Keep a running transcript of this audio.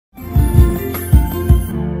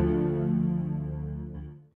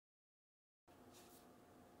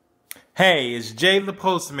Hey, it's Jay the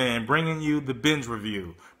Postman bringing you the binge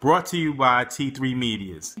review, brought to you by T3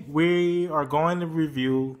 Medias. We are going to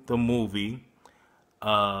review the movie,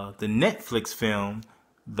 the Netflix film,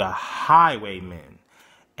 The Highwaymen.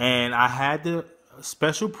 And I had the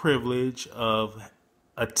special privilege of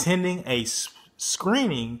attending a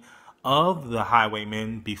screening of The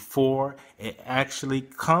Highwaymen before it actually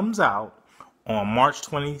comes out on March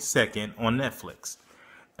 22nd on Netflix.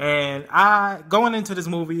 And going into this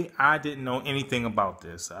movie, I didn't know anything about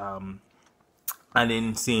this. I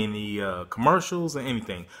didn't see any commercials or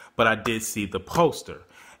anything, but I did see the poster.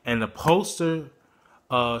 And the poster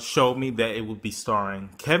showed me that it would be starring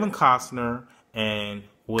Kevin Costner and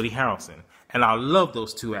Woody Harrelson. And I love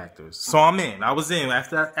those two actors. So I'm in. I was in.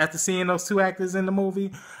 After seeing those two actors in the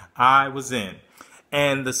movie, I was in.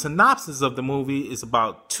 And the synopsis of the movie is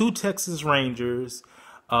about two Texas Rangers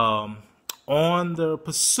on the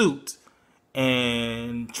pursuit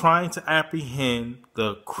and trying to apprehend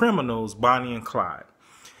the criminals Bonnie and Clyde.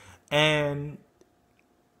 And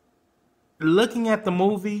looking at the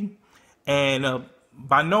movie, and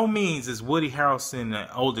by no means is Woody Harrelson an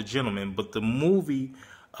older gentleman, but the movie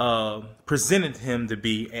presented him to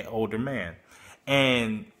be an older man.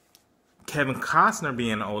 And Kevin Costner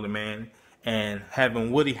being an older man and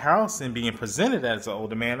having Woody Harrelson being presented as an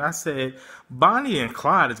older man, I said, Bonnie and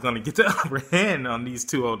Clyde is going to get the upper hand on these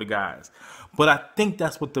two older guys. But I think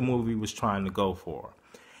that's what the movie was trying to go for.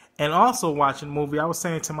 And also watching the movie, I was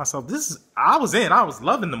saying to myself, I was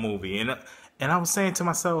loving the movie. And I was saying to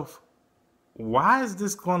myself, why is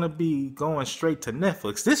this going to be going straight to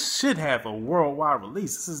Netflix? This should have a worldwide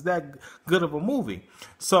release. This is that good of a movie.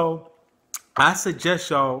 So I suggest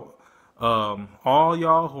y'all, all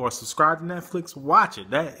y'all who are subscribed to Netflix, watch it.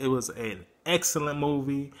 It was an excellent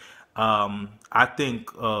movie. I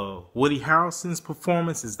think Woody Harrelson's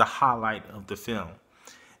performance is the highlight of the film.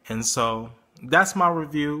 And so that's my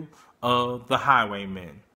review of The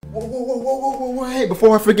Highwaymen. Whoa, hey,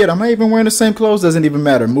 before I forget, I'm not even wearing the same clothes, doesn't even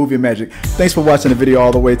matter. Movie magic. Thanks for watching the video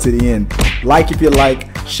all the way to the end. Like if you like,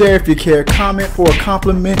 share if you care, comment for a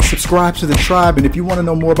compliment, subscribe to the tribe, and if you want to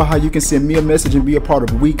know more about how you can send me a message and be a part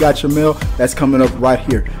of We Got Your Mail, that's coming up right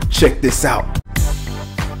here. Check this out.